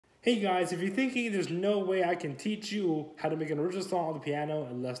Hey guys, if you're thinking there's no way I can teach you how to make an original song on the piano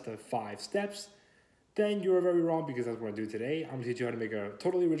in less than 5 steps, then you're very wrong because that's what I'm going to do today. I'm going to teach you how to make a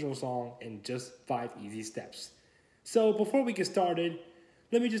totally original song in just 5 easy steps. So before we get started,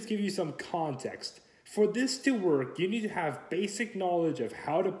 let me just give you some context. For this to work, you need to have basic knowledge of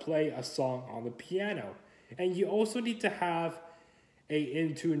how to play a song on the piano. And you also need to have a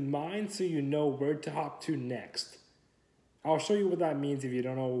in tune mind so you know where to hop to next. I'll show you what that means if you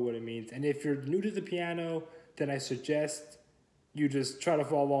don't know what it means. And if you're new to the piano, then I suggest you just try to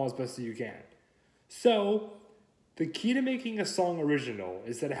follow along as best as you can. So, the key to making a song original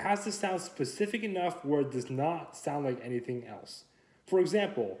is that it has to sound specific enough where it does not sound like anything else. For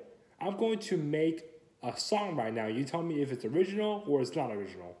example, I'm going to make a song right now. You tell me if it's original or it's not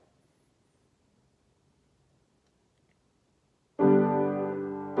original.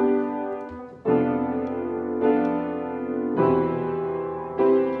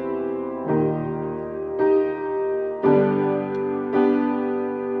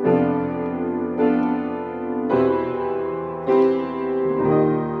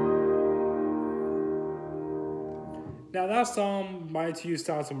 Now that song might to you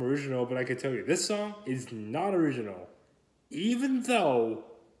sound some original, but I can tell you this song is not original. Even though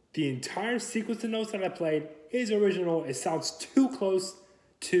the entire sequence of notes that I played is original, it sounds too close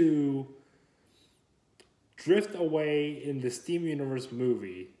to Drift Away in the Steam Universe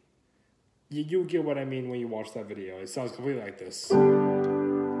movie. You'll get what I mean when you watch that video. It sounds completely like this.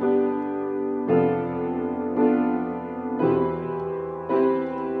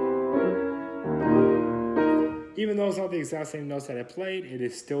 Even though it's not the exact same notes that I played, it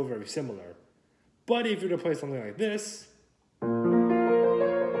is still very similar. But if you were to play something like this,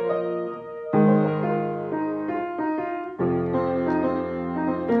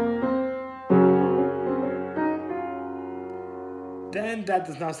 then that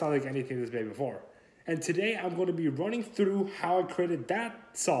does not sound like anything that's made before. And today I'm going to be running through how I created that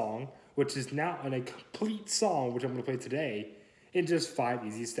song, which is now a complete song, which I'm going to play today, in just 5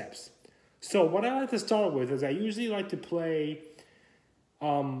 easy steps. So what I like to start with is I usually like to play,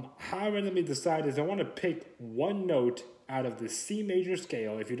 how I randomly decide is I want to pick one note out of the C major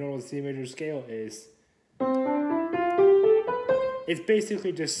scale. If you don't know what the C major scale is, it's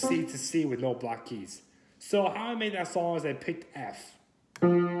basically just C to C with no block keys. So how I made that song is I picked F.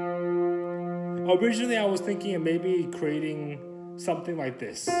 Originally I was thinking of maybe creating something like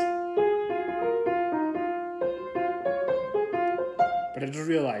this. But I just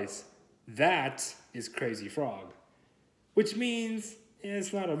realized that is Crazy Frog, which means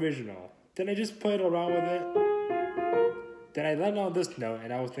it's not original. Then I just played around with it. Then I landed on this note,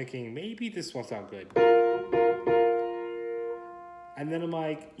 and I was thinking, maybe this won't sound good. And then I'm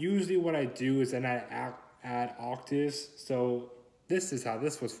like, usually what I do is then I add octaves, so this is how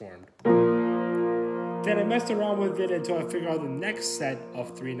this was formed. Then I messed around with it until I figured out the next set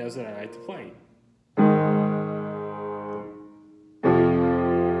of 3 notes that I like to play.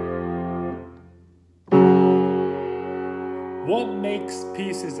 What makes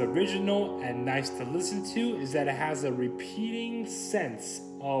pieces original and nice to listen to is that it has a repeating sense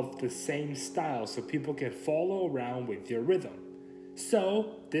of the same style so people can follow around with your rhythm.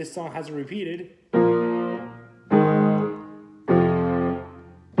 So, this song has a repeated or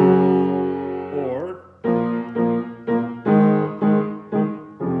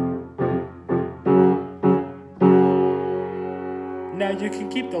now you can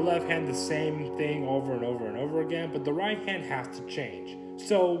keep the left hand the same thing over and over and over again, but the right hand has to change.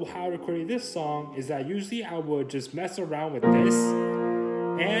 So how to create this song is that usually I would just mess around with this,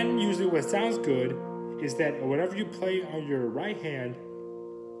 and usually what sounds good is that whatever you play on your right hand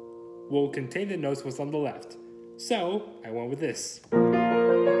will contain the notes what's on the left. So I went with this.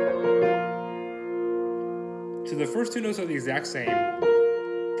 So the first 2 notes are the exact same.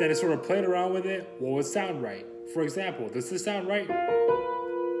 Then I sort of played around with it, what would sound right. For example, does this sound right?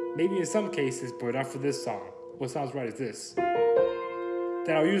 Maybe in some cases, but not for this song. What sounds right is this. Then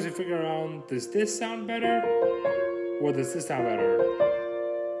I'll usually figure out, does this sound better? Or does this sound better?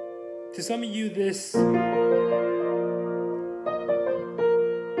 To some of you, this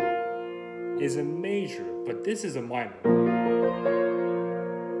is a major, but this is a minor.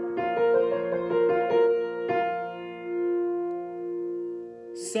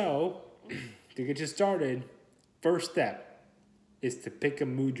 So, to get you started, first step is to pick a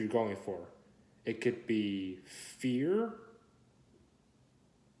mood you're going for. It could be fear,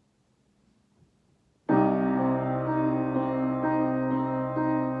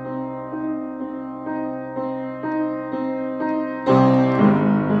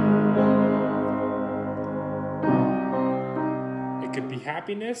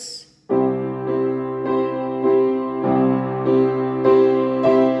 happiness.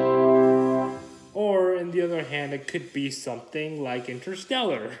 Or, on the other hand, it could be something like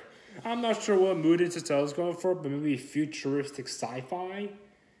Interstellar. I'm not sure what mood Interstellar is going for, but maybe futuristic sci-fi.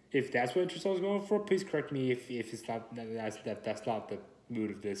 If that's what Interstellar is going for, please correct me if it's not that's not the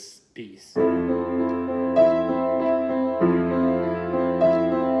mood of this piece.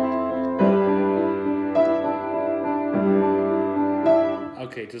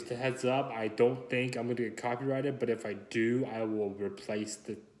 Okay, just a heads up, I don't think I'm going to get copyrighted, but if I do, I will replace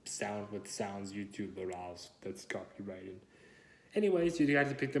the sound with sounds YouTube allows that's copyrighted. Anyways, you guys have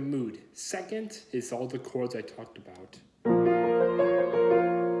to pick the mood. Second is all the chords I talked about.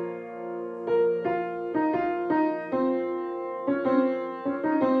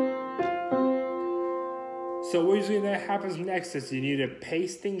 So what usually that happens next is you need to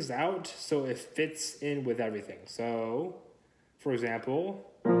pace things out so it fits in with everything. So, for example,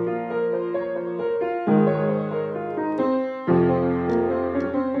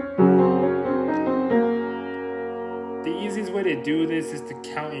 the easiest way to do this is to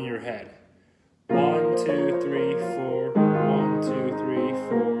count in your head. 1, 2, 3, 4. 1, 2, 3,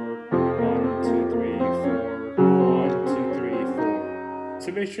 4. 1, 2, 3, 4. 1, 2, 3, 4.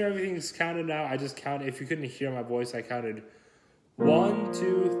 So make sure everything's counted out. I just counted. If you couldn't hear my voice, I counted 1,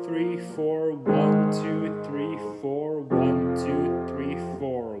 2, 3, 4. 1, 2, 3, 4. 1, 2, 3,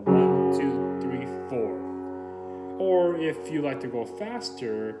 4. 1, 2, 3, 4. Or if you like to go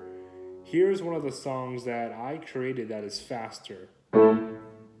faster, here's one of the songs that I created that is faster.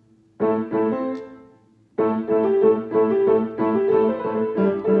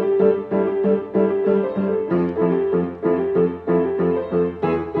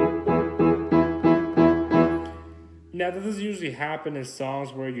 Now, this doesn't usually happen in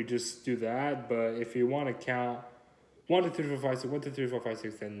songs where you just do that, but if you want to count 1, 2, 3, 4, 5, 6, 1, 2, 3, 4, 5,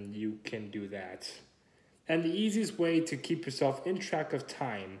 6, then you can do that. And the easiest way to keep yourself in track of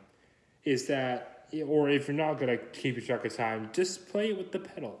time is that, or if you're not going to keep your track of time, just play it with the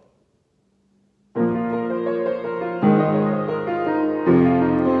pedal.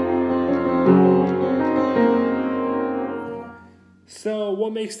 So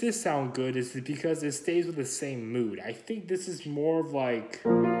what makes this sound good is because it stays with the same mood. I think this is more of like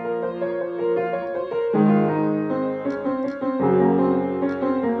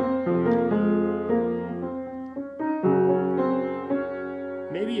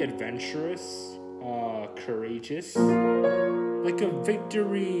maybe adventurous, courageous, like a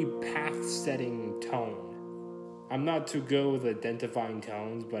victory path-setting tone. I'm not too good with identifying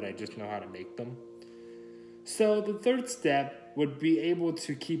tones, but I just know how to make them. So the third step would be able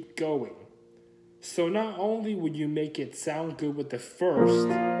to keep going. So not only would you make it sound good with the first,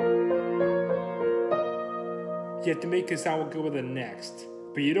 you have to make it sound good with the next.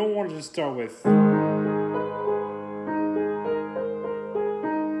 But you don't want to just start with.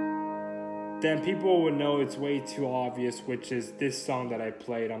 Then people would know it's way too obvious, which is this song that I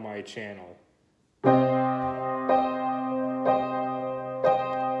played on my channel.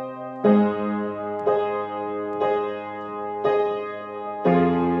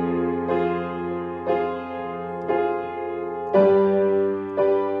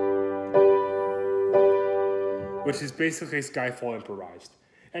 Which is basically Skyfall improvised.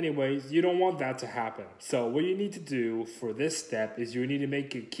 Anyways, you don't want that to happen. So what you need to do for this step is you need to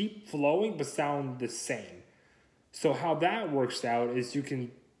make it keep flowing but sound the same. So how that works out is you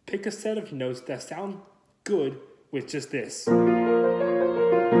can pick a set of notes that sound good with just this.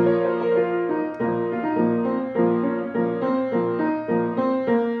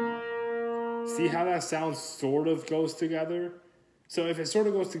 See how that sound sort of goes together? So if it sort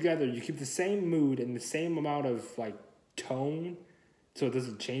of goes together, you keep the same mood and the same amount of like tone, so it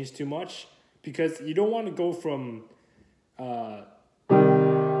doesn't change too much, because you don't want to go from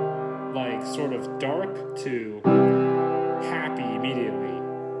like sort of dark to happy immediately.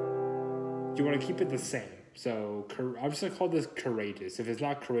 You want to keep it the same. So I'm just gonna call this courageous. If it's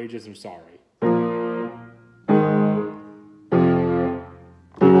not courageous, I'm sorry.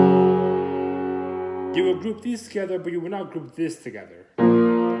 You would group these together, but you would not group this together.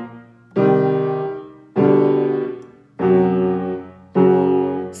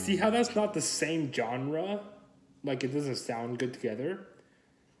 See how that's not the same genre? Like it doesn't sound good together?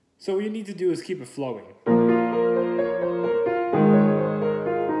 So what you need to do is keep it flowing.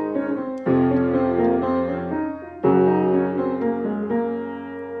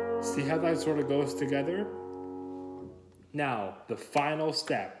 See how that sort of goes together? Now, the final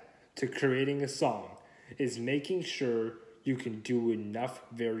step to creating a song is making sure you can do enough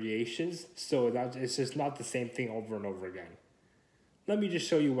variations so that it's just not the same thing over and over again. Let me just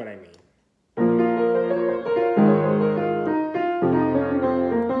show you what I mean.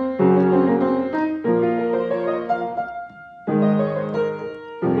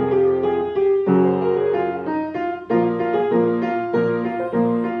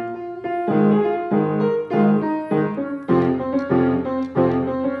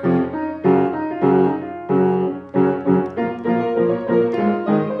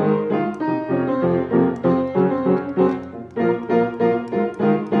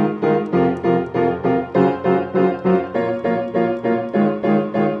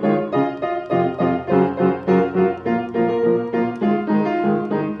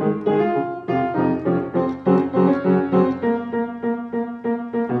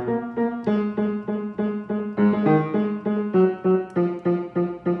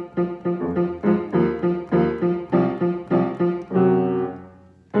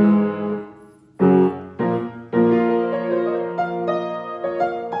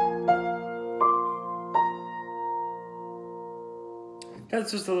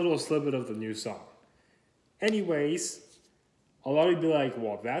 That's just a little snippet of the new song. Anyways, a lot of you be like,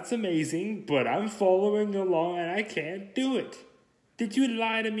 well, that's amazing, but I'm following along and I can't do it. Did you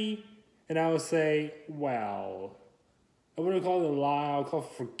lie to me? And I would say, well, I wouldn't call it a lie, I'll call it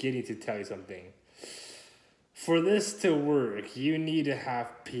forgetting to tell you something. For this to work, you need to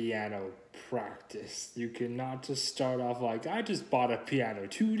have piano practice. You cannot just start off like, I just bought a piano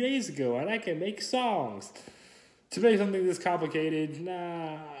 2 days ago and I can make songs. To make something this complicated,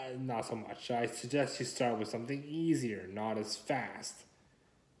 nah, not so much. I suggest you start with something easier, not as fast.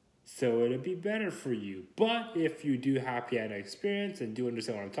 So it'll be better for you. But if you do have piano experience and do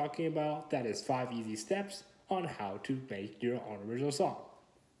understand what I'm talking about, that is 5 easy steps on how to make your own original song.